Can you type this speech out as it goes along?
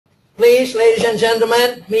Please, ladies and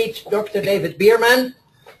gentlemen, meet Dr. David Bierman,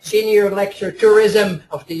 Senior Lecturer Tourism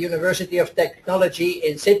of the University of Technology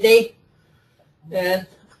in Sydney. And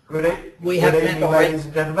we have met already. Ladies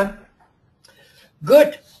and gentlemen.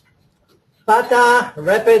 Good. PATA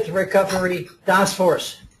Rapid Recovery Task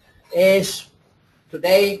Force is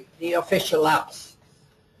today the official labs.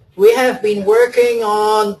 We have been working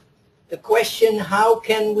on the question, how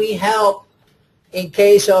can we help in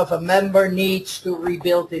case of a member needs to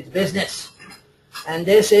rebuild its business? And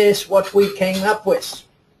this is what we came up with.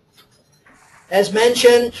 As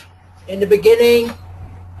mentioned in the beginning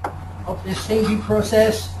of this thinking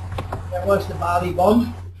process, there was the Bali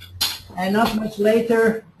bomb, and not much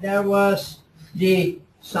later there was the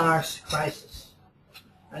SARS crisis.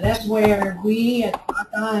 And that's where we at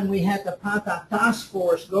PATA, and we had the PATA Task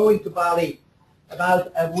Force going to Bali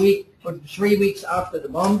about a week or 3 weeks after the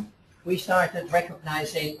bomb. We started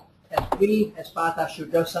recognizing that we as PATA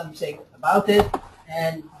should do something about it,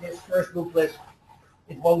 and this first booklet,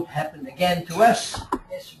 It Won't Happen Again to Us,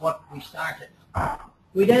 is what we started.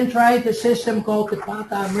 We then tried a system called the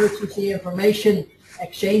PATA Emergency Information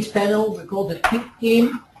Exchange Panel. We called it PEAK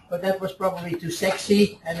Team, but that was probably too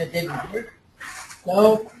sexy and it didn't work.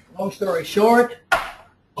 So, long story short,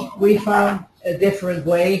 we found a different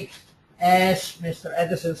way. As Mr.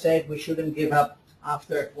 Edison said, we shouldn't give up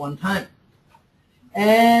after one time.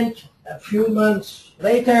 And a few months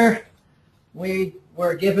later, we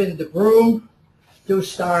were given the broom to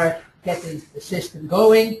start getting the system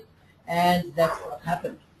going, and that's what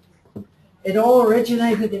happened. It all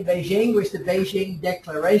originated in Beijing with the Beijing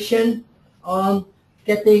Declaration on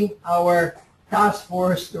getting our task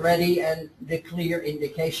force ready and the clear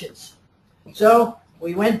indications. So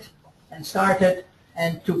we went and started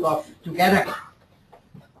and took off together.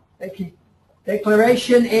 The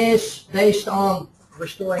declaration is based on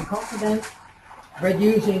restoring confidence,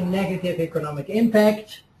 reducing negative economic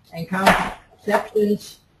impact, encountering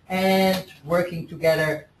perceptions, and working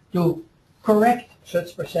together to correct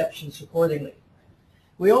such perceptions accordingly.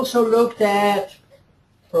 We also looked at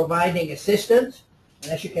providing assistance,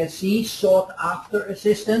 and as you can see, sought after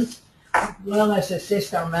assistance, as well as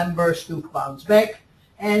assist our members to bounce back,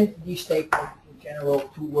 and the stakeholders in general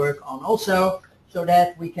to work on also, so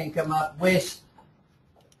that we can come up with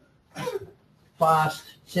fast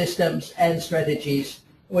systems and strategies,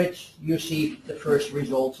 which you see the first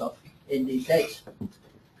results of in these days.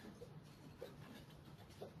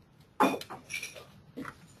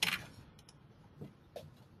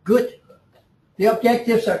 Good. The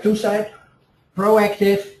objectives are two-sided: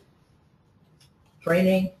 proactive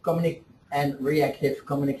training, and reactive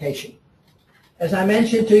communication. As I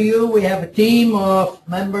mentioned to you, we have a team of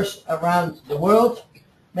members around the world,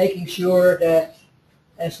 making sure that,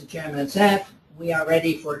 as the chairman said, we are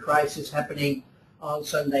ready for a crisis happening on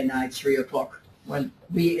Sunday night, 3 o'clock, when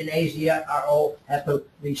we in Asia are all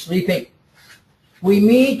happily sleeping. We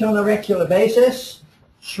meet on a regular basis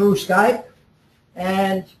through Skype,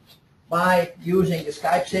 and by using the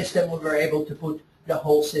Skype system, we were able to put the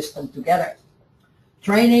whole system together.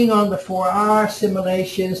 Training on the 4R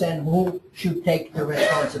simulations and who should take the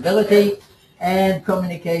responsibility, and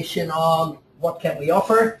communication on what can we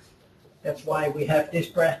offer. That's why we have this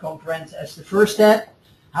press conference as the first step.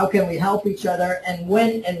 How can we help each other, and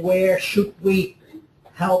when and where should we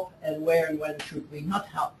help, and where and when should we not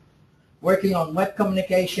help. Working on web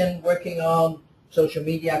communication, working on social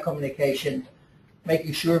media communication,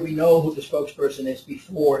 making sure we know who the spokesperson is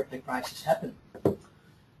before the crisis happened.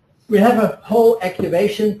 We have a whole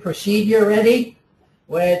activation procedure ready,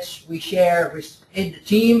 which we share in the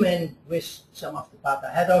team and with some of the PATA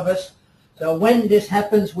head office. So when this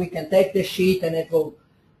happens, we can take this sheet and it will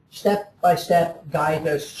step by step guide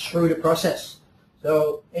us through the process.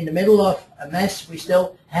 So in the middle of a mess, we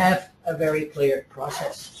still have a very clear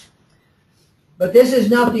process. But this is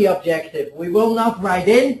not the objective. We will not write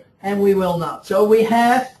in, and we will not. So we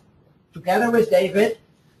have, together with David,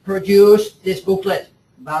 produced this booklet,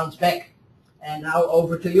 Bounce Back. And now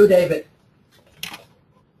over to you, David.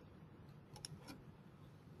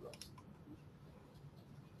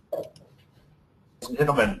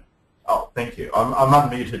 Gentlemen, oh, thank you. I'm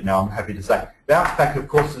unmuted now, I'm happy to say. Bounce Back, of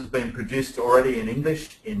course, has been produced already in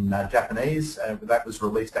English, in Japanese. That was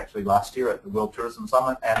released actually last year at the World Tourism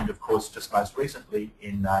Summit, and of course just most recently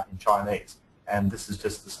in Chinese. And this is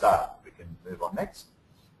just the start. We can move on next.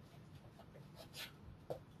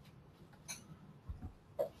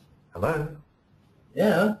 Hello?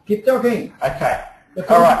 Yeah, keep talking. Okay.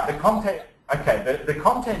 All right, the content, okay, the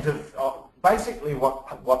content of basically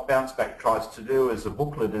what Bounce Back tries to do as a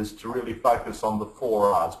booklet is to really focus on the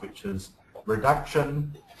 4 R's, which is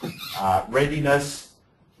reduction, readiness,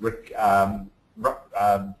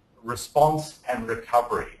 response and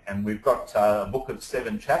recovery. And we've got a book of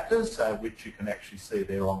 7 chapters, which you can actually see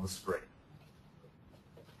there on the screen.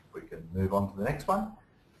 We can move on to the next one.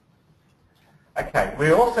 Okay,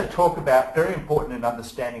 we also talk about, very important in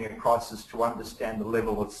understanding a crisis, to understand the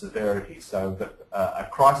level of severity. So that a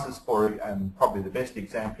crisis, for, and probably the best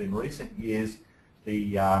example in recent years,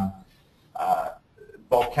 the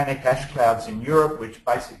volcanic ash clouds in Europe, which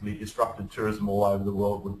basically disrupted tourism all over the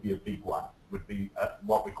world, would be a big one, would be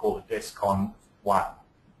what we call a DESCON 1.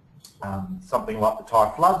 Something like the Thai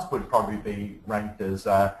floods would probably be ranked as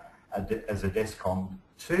a DESCON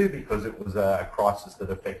 2 because it was a crisis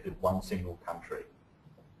that affected one single country.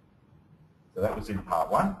 So that was in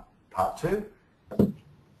part 1. Part 2.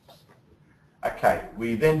 Okay,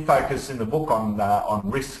 we then focus in the book on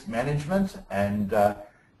risk management, and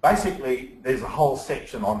basically there's a whole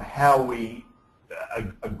section on how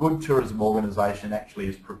a good tourism organisation actually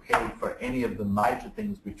is prepared for any of the major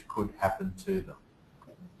things which could happen to them.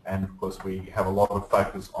 And of course we have a lot of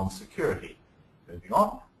focus on security. Moving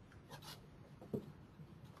on.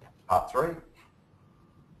 Part 3.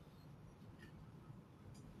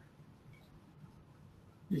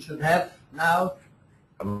 You should have now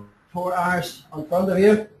 4 hours in front of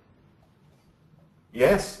you.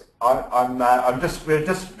 Yes, we're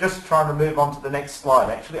just trying to move on to the next slide.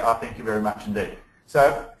 Actually, thank you very much indeed.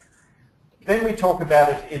 So then we talk about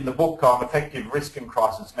it in the book on effective risk and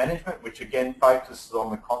crisis management, which again focuses on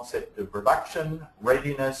the concept of reduction,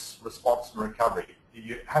 readiness, response, and recovery.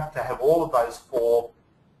 You have to have all of those 4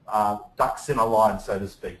 ducks in a line, so to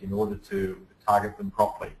speak, in order to target them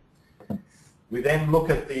properly. We then look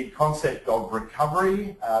at the concept of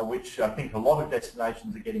recovery, which I think a lot of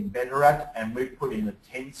destinations are getting better at, and we've put in a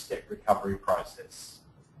 10-step recovery process.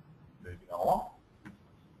 Moving on.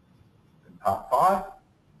 In part 5,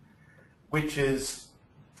 which is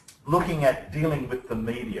looking at dealing with the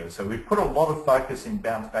media. So we've put a lot of focus in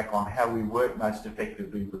Bounce Back on how we work most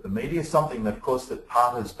effectively with the media, something that, of course, that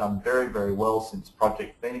PART has done very, very well since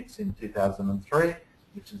Project Phoenix in 2003,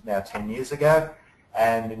 which is now 10 years ago.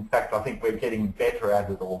 And in fact, I think we're getting better at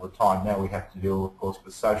it all the time. Now we have to deal, of course,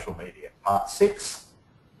 with social media. Part 6,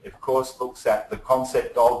 of course, looks at the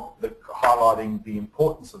concept of highlighting the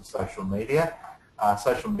importance of social media.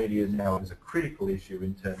 Social media now is a critical issue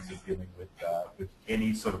in terms of dealing with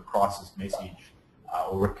any sort of crisis message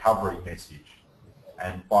or recovery message.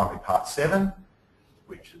 And finally, part 7,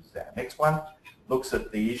 which is our next one, looks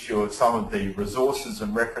at the issue of some of the resources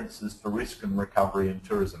and references for risk and recovery in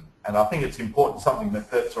tourism. And I think it's important, something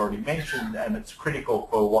that Pert's already mentioned, and it's critical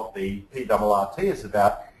for what the PRRT is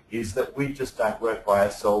about, is that we just don't work by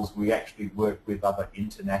ourselves. We actually work with other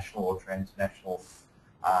international or transnational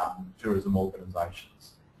tourism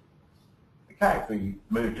organisations. Okay, if we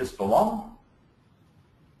move just along.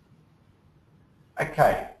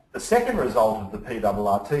 Okay, the second result of the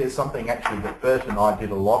PRRT is something actually that Bert and I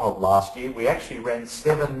did a lot of last year. We actually ran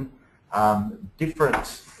 7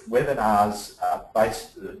 different webinars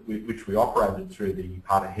which we operated through the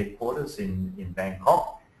PARTA headquarters in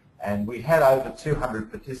Bangkok, and we had over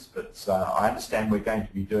 200 participants. I understand we're going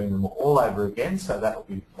to be doing them all over again, so that will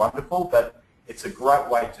be wonderful, but it's a great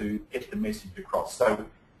way to get the message across. So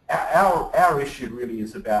our issue really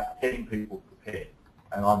is about getting people prepared,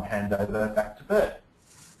 and I'll hand over back to Bert.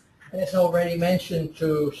 As already mentioned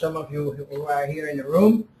to some of you who are here in the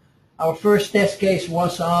room, our first test case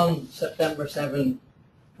was on September 7,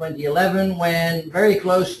 2011, when very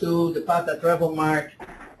close to the Pata Travel Mart,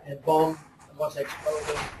 a bomb was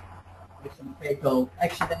exploded with some fatal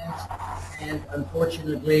accidents, and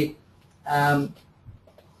unfortunately,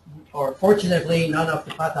 or fortunately, none of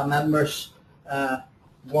the Pata members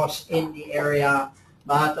was in the area.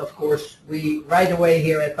 But of course, we right away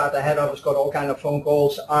here at PATA head office got all kind of phone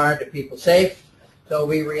calls. Are the people safe? So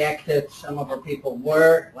we reacted. Some of our people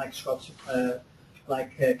were, like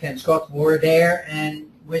Ken Scott, were there,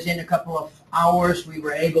 and within a couple of hours, we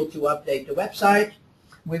were able to update the website.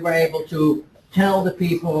 We were able to tell the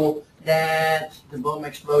people that the bomb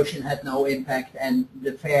explosion had no impact and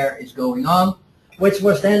the fair is going on, which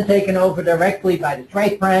was then taken over directly by the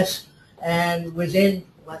trade press, and within,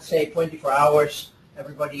 let's say, 24 hours.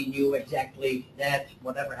 Everybody knew exactly that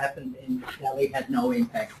whatever happened in Delhi had no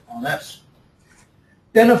impact on us.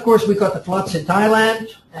 Then, of course, we got the floods in Thailand,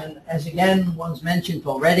 and as again once mentioned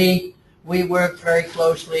already, we worked very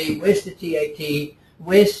closely with the TAT,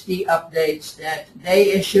 with the updates that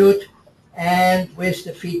they issued, and with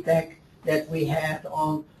the feedback that we had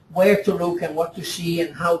on where to look and what to see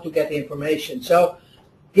and how to get information. So,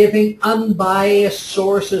 giving unbiased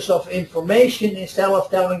sources of information instead of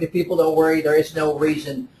telling the people, don't worry, there is no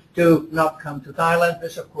reason to not come to Thailand,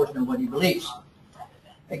 which of course nobody believes.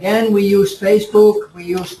 Again, we use Facebook, we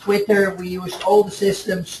use Twitter, we use all the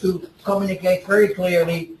systems to communicate very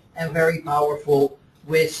clearly and very powerful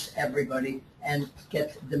with everybody and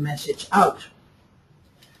get the message out.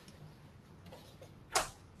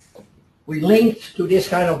 We linked to this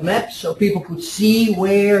kind of map so people could see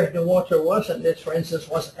where the water was, and this, for instance,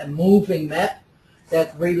 was a moving map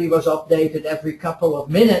that really was updated every couple of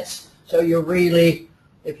minutes. So you really,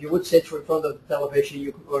 if you would sit in front of the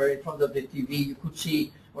television or in front of the TV, you could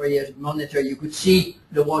see, or you have a monitor, you could see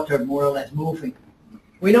the water more or less moving.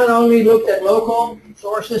 We not only looked at local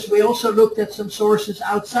sources, we also looked at some sources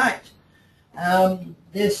outside.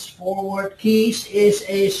 This Forward Keys is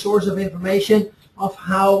a source of information of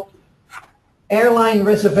how airline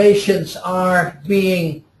reservations are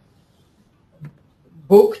being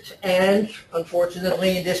booked and,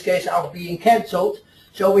 unfortunately in this case, are being cancelled.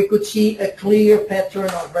 So we could see a clear pattern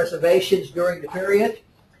of reservations during the period,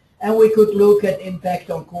 and we could look at impact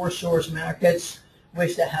on core source markets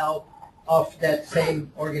with the help of that same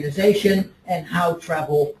organization and how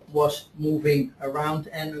travel was moving around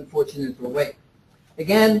and unfortunately away.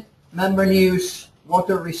 Again, member news,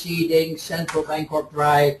 water receding, central Bangkok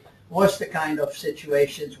dry was the kind of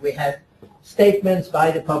situations we had statements by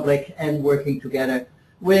the public and working together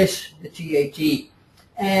with the TAT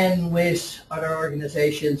and with other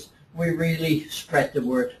organizations. We really spread the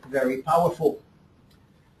word very powerful.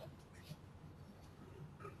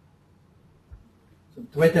 Some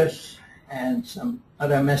Twitters and some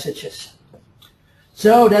other messages.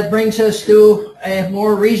 So that brings us to a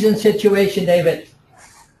more recent situation, David.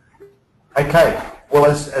 Okay. Well,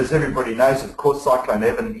 as everybody knows, of course, Cyclone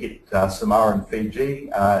Evan hit Samoa and Fiji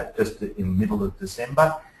just in the middle of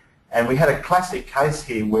December. And we had a classic case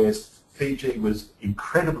here where Fiji was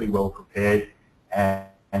incredibly well prepared and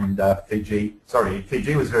Fiji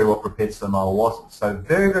was very well prepared, Samoa wasn't. So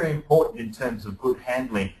very, very important in terms of good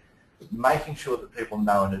handling, making sure that people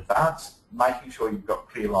know in advance, making sure you've got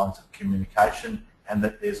clear lines of communication and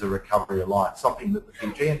that there's a recovery alliance, something that the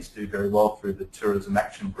Fijians do very well through the Tourism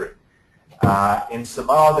Action Group. In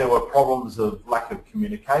Samoa, there were problems of lack of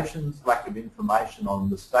communications, lack of information on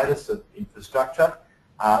the status of infrastructure.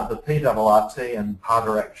 The PRRT and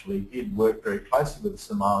PRRT actually did work very closely with the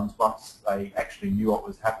Samoans once they actually knew what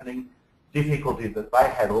was happening. Difficulty that they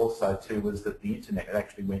had also too was that the internet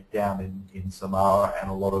actually went down in Samoa and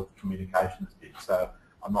a lot of communications did. So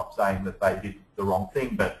I'm not saying that they did the wrong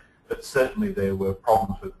thing, but certainly there were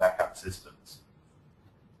problems with backup systems.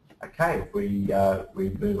 Okay, if we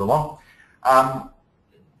move along.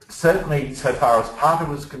 Certainly, so far as PRRT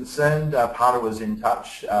was concerned, PRRT was in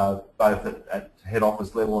touch both at head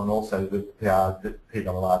office level and also with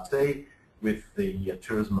PRRT, with the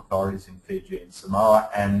tourism authorities in Fiji and Samoa,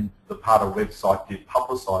 and the PRRT website did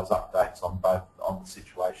publicise updates on the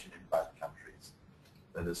situation in both countries.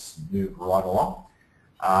 That has moved right along.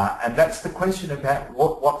 And that's the question about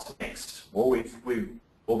what's next. Well,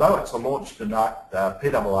 although it's a launch tonight,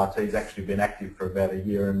 PRRT has actually been active for about a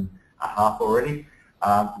year and a half already.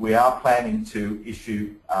 We are planning to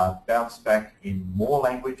issue bounce back in more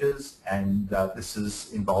languages, and this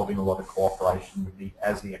is involving a lot of cooperation with the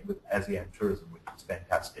ASEAN Tourism, which is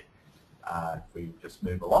fantastic. If we just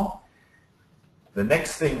move along. The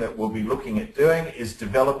next thing that we'll be looking at doing is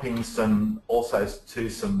developing some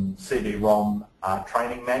CD-ROM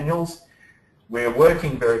training manuals. We're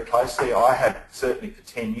working very closely. I have certainly for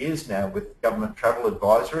 10 years now with government travel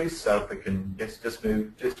advisories, so if we can just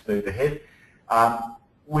move ahead.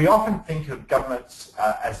 We often think of governments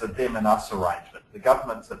as a them and us arrangement. The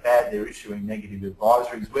governments are bad, they're issuing negative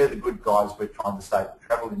advisories. We're the good guys, we're trying to save the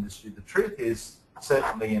travel industry. The truth is,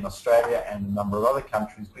 certainly in Australia and a number of other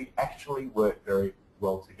countries, we actually work very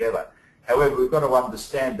well together. However, we've got to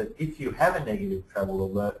understand that if you have a negative travel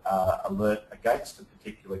alert against a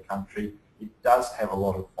particular country, it does have a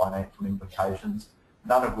lot of financial implications,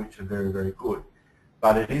 none of which are very, very good.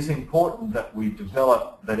 But it is important that we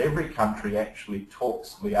develop, that every country actually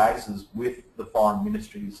liaises with the foreign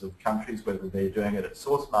ministries of countries, whether they're doing it at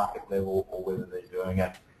source market level or whether they're doing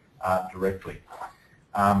it directly.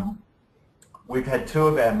 We've had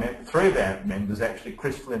three of our members, actually,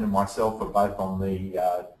 Chris Flynn and myself, are both on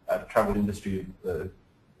the travel industry, the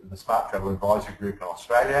Smart Travel Advisory Group in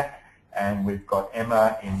Australia, and we've got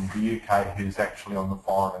Emma in the UK, who's actually on the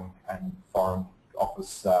Foreign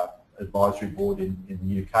Office Advisory Board in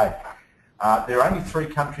the UK. There are only 3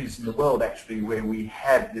 countries in the world actually where we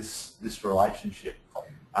have this relationship.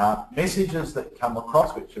 Messages that come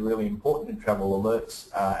across which are really important in travel alerts,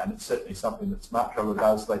 and it's certainly something that Smart Travel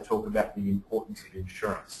does, they talk about the importance of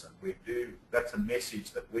insurance. And that's a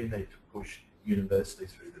message that we need to push universally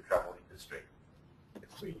through the travel industry.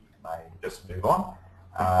 If we may just move on.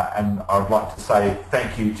 And I would like to say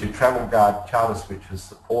thank you to Travel Guard Charters, which has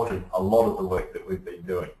supported a lot of the work that we've been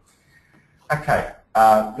doing. Okay,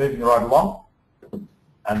 moving right along,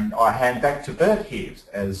 and I hand back to Bert here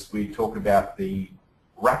as we talk about the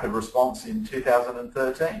rapid response in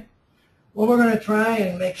 2013. Well, we're going to try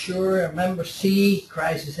and make sure members see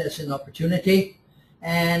crisis as an opportunity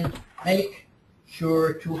and make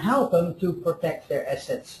sure to help them to protect their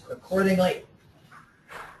assets accordingly.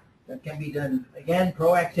 That can be done, again,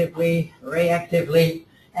 proactively, reactively,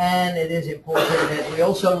 and it is important that we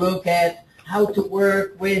also look at how to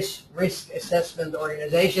work with risk assessment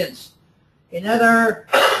organizations. In other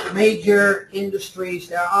major industries,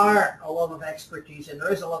 there are a lot of expertise, and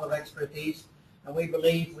there is a lot of expertise, and we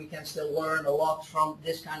believe we can still learn a lot from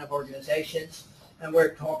this kind of organizations, and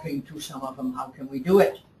we're talking to some of them, how can we do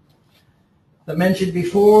it? I mentioned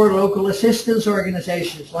before, local assistance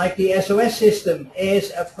organizations like the SOS system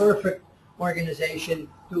is a perfect organization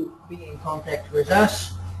to be in contact with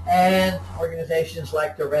us, and organizations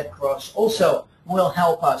like the Red Cross also will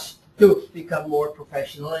help us to become more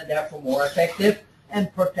professional and therefore more effective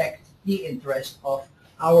and protect the interest of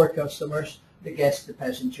our customers, the guests, the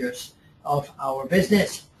passengers of our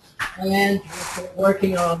business. And we're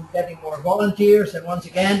working on getting more volunteers, and once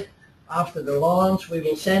again, after the launch, we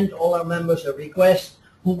will send all our members a request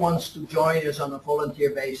who wants to join us on a volunteer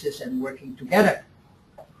basis and working together.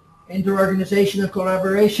 Inter-organizational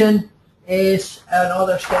collaboration is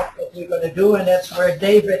another step that we're going to do, and that's where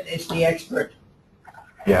David is the expert.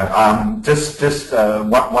 Yeah, just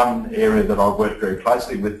one area that I've worked very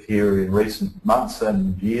closely with here in recent months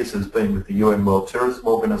and years has been with the UN World Tourism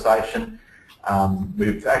Organization.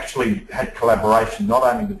 We've actually had collaboration not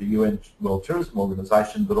only with the UN World Tourism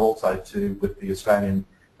Organization but also with the Australian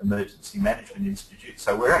Emergency Management Institute.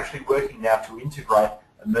 So we're actually working now to integrate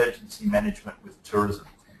emergency management with tourism.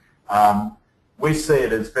 We see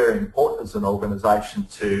it as very important as an organisation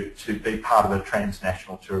to be part of a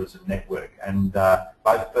transnational tourism network, and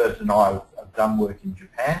both Bert and I have done work in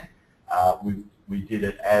Japan. We did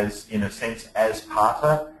it in a sense as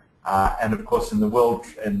PRRT, and of course in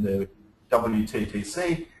the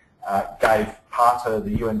WTTC gave PRRT,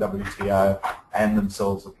 the UNWTO, and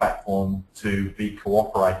themselves a platform to be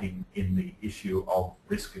cooperating in the issue of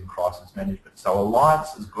risk and crisis management. So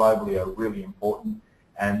alliances globally are really important,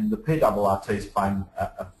 and the PRRT is playing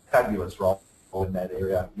a fabulous role in that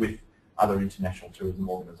area with other international tourism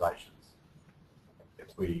organisations.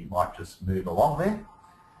 If we might just move along there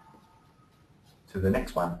to the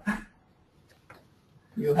next one.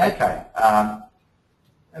 You have okay.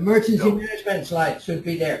 Emergency management slide should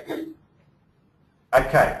be there.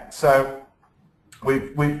 Okay, so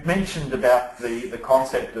we've mentioned about the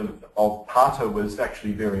concept of PRRT was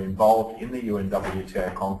actually very involved in the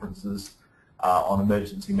UNWTO conferences on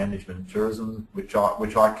emergency management and tourism, which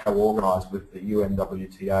I co-organised with the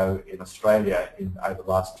UNWTO in Australia over the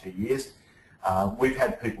last 2 years. We've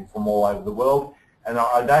had people from all over the world, and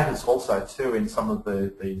I notice also too in some of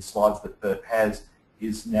the slides that Bert has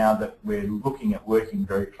is now that we're looking at working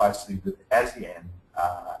very closely with ASEAN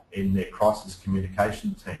in their crisis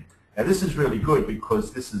communication team. Now this is really good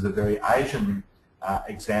because this is a very Asian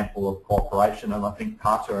example of cooperation, and I think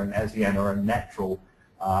PRRT and ASEAN are a natural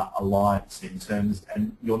alliance in terms,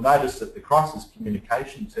 and you'll notice that the crisis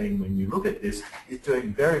communication team, when you look at this, is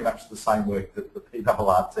doing very much the same work that the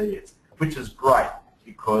PRRT is, which is great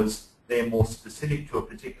because they're more specific to a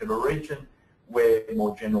particular region. We're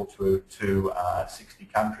more general to 60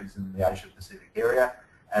 countries in the Asia-Pacific area,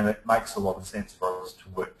 and it makes a lot of sense for us to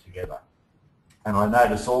work together. And I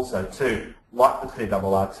notice also too, like the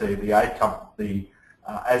PRRT, the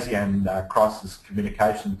ASEAN Crisis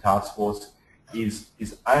Communication Taskforce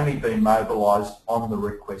is only being mobilised on the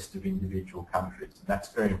request of individual countries. And that's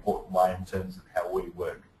a very important way in terms of how we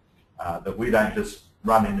work, that we don't just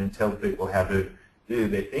run in and tell people how to do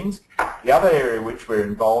their things. The other area which we're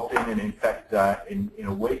involved in, and in fact in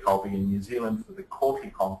a week I'll be in New Zealand for the Corky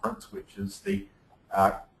conference, which is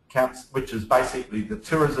basically the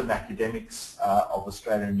tourism academics of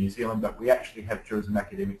Australia and New Zealand, but we actually have tourism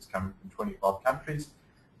academics coming from 25 countries.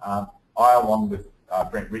 I, along with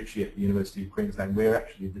Brent Ritchie at the University of Queensland, we're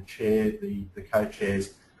actually the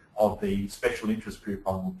co-chairs of the Special Interest Group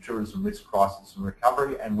on Tourism Risk, Crisis and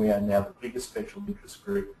Recovery, and we are now the biggest special interest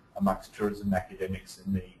group amongst tourism academics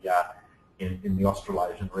in the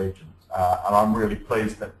Australasian region. And I'm really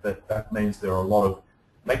pleased that means there are a lot of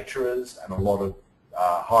lecturers and a lot of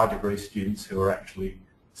high degree students who are actually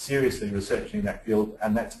seriously researching in that field,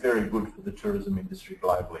 and that's very good for the tourism industry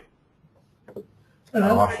globally. And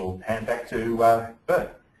I shall hand back to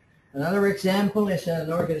Bert. Another example is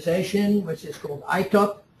an organization which is called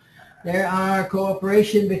ITOP. There are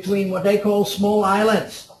cooperation between what they call small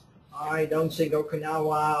islands. I don't think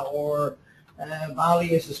Okinawa or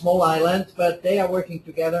Bali is a small island, but they are working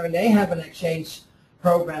together and they have an exchange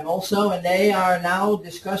program also, and they are now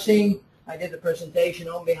discussing. I did a presentation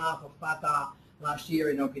on behalf of PATA last year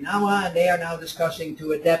in Okinawa, and they are now discussing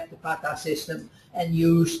to adapt the PATA system and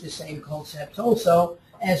use the same concepts also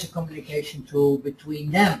as a communication tool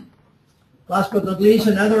between them. Last but not least,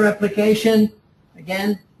 another application,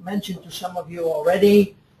 again, mentioned to some of you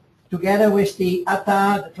already, together with the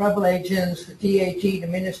ATA, the travel agents, the TAT, the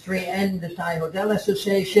ministry, and the Thai Hotel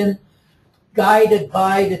Association, guided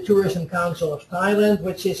by the Tourism Council of Thailand,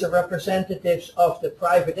 which is a representative of the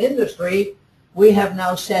private industry, we have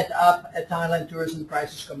now set up a Thailand Tourism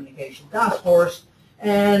Crisis Communication Task Force,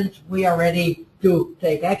 and we are ready to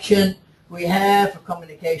take action. We have a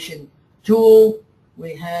communication tool.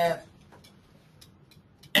 We have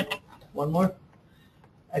one more,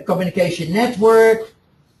 a communication network.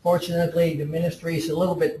 Fortunately, the ministry is a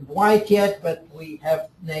little bit white yet, but we have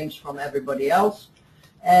names from everybody else.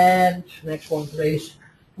 And next one, please.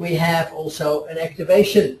 We have also an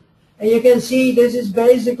activation. And you can see this is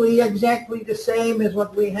basically exactly the same as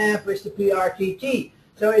what we have with the PRRT.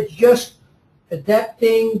 So it's just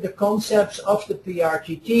adapting the concepts of the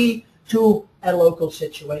PRRT to a local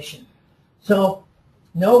situation. So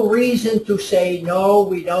no reason to say, no,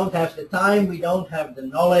 we don't have the time, we don't have the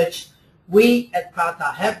knowledge. We at PATA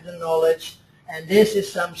have the knowledge, and this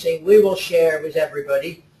is something we will share with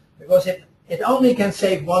everybody, because if it only can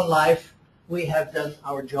save one life, we have done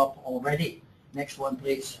our job already. Next one,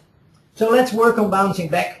 please. So let's work on bouncing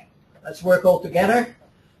back. Let's work all together.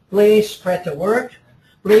 Please spread the word.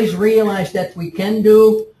 Please realize that we can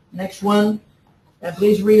do. Next one. And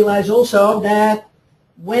please realize also that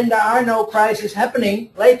when there are no crises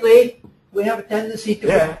happening, lately, we have a tendency to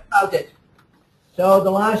forget about it. So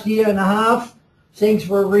the last year and a half, things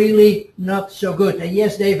were really not so good. And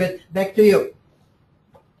yes, David, back to you.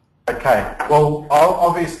 Okay. Well,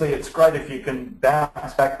 obviously, it's great if you can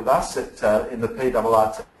bounce back with us in the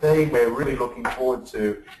PRRT. We're really looking forward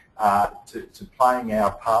to playing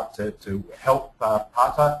our part to help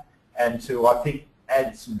PATA and to, I think,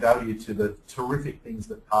 add some value to the terrific things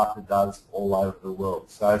that PATA does all over the world.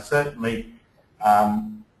 So certainly,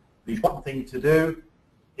 the important thing to do,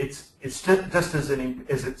 it's just as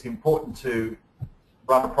it's important to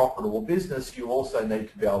run a profitable business, you also need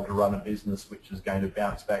to be able to run a business which is going to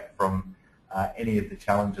bounce back from any of the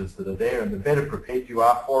challenges that are there. And the better prepared you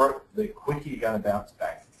are for it, the quicker you're going to bounce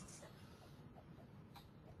back.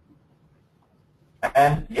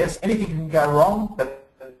 And yes, anything can go wrong, but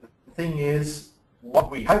the thing is,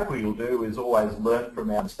 what we hope we will do is always learn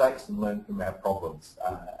from our mistakes and learn from our problems.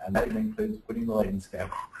 And that includes putting the lens down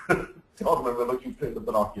when we're looking through the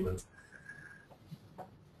binoculars.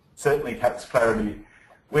 Certainly, CAPS clarity.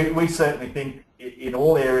 We certainly think in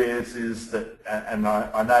all areas is that, and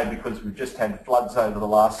I know because we've just had floods over the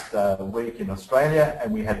last week in Australia,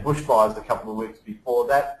 and we had bushfires a couple of weeks before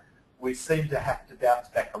that, we seem to have to bounce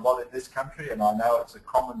back a lot in this country, and I know it's a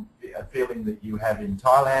common feeling that you have in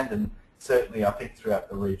Thailand, and certainly I think throughout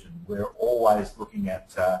the region. We're always looking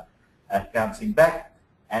at bouncing back,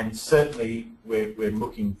 and certainly we're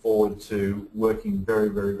looking forward to working very,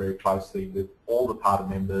 very, very closely with all the PATA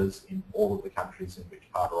members in all of the countries in which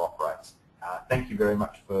PATA operates. Thank you very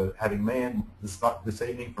much for having me and this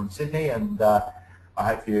evening from Sydney, and I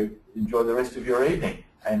hope you enjoy the rest of your evening.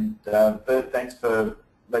 And Bert, thanks for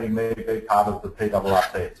letting me be part of the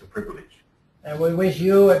PRRT. It's a privilege. And we wish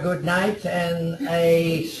you a good night and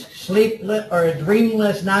a sleepless or a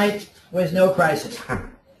dreamless night with no crisis.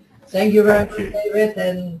 Thank you very much, David,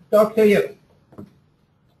 and talk to you.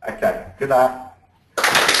 Okay, good night.